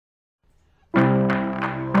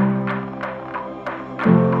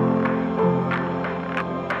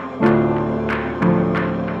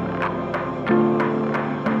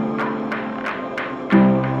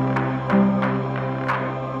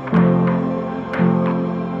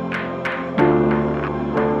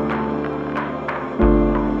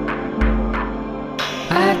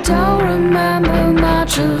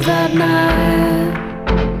that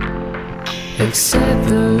night, except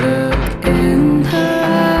the look in her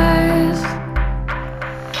eyes.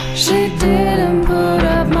 She didn't put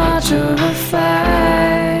up much of a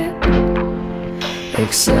fight,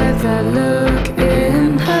 except that look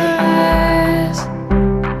in her eyes.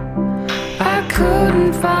 I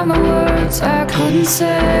couldn't find the words, I couldn't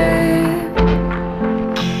say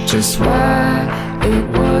just why it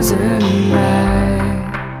wasn't right.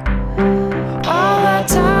 All that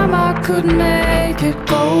time I couldn't make it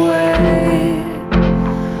go away.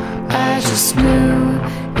 I just knew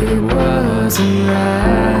it wasn't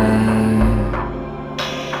right.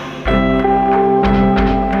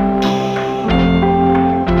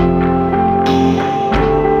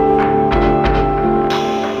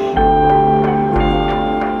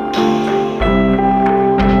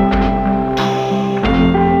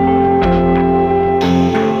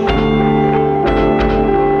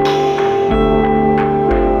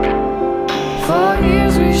 For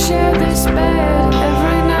years we shared this bed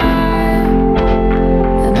every night,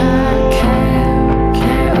 and I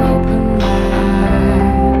can't open my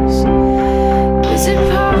eyes. Is it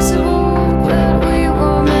possible that we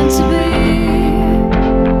were meant to be?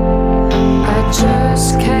 I just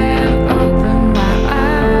can't open my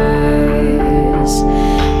eyes.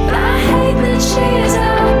 And I hate that she is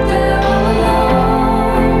out there all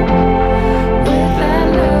alone, with that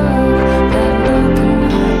look in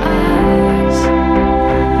her eyes.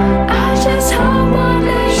 I just hope one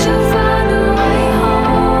day she'll find a way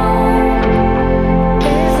home,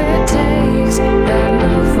 if it takes that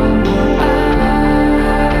look from her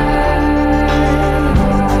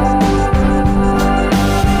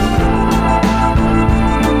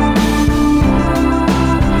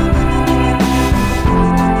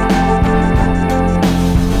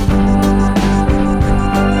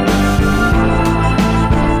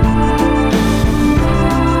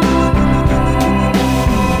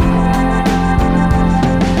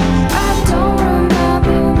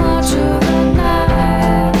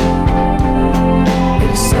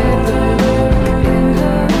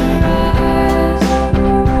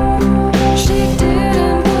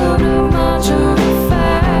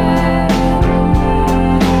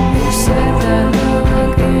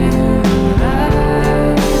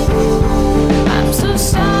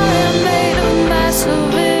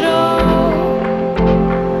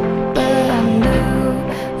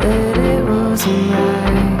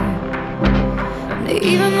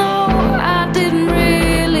even though I didn't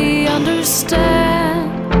really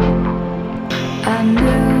understand, I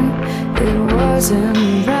knew it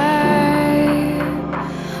wasn't right.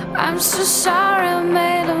 I'm so sorry I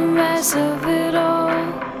made a mess of it all.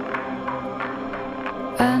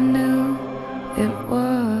 I knew it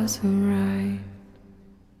wasn't right.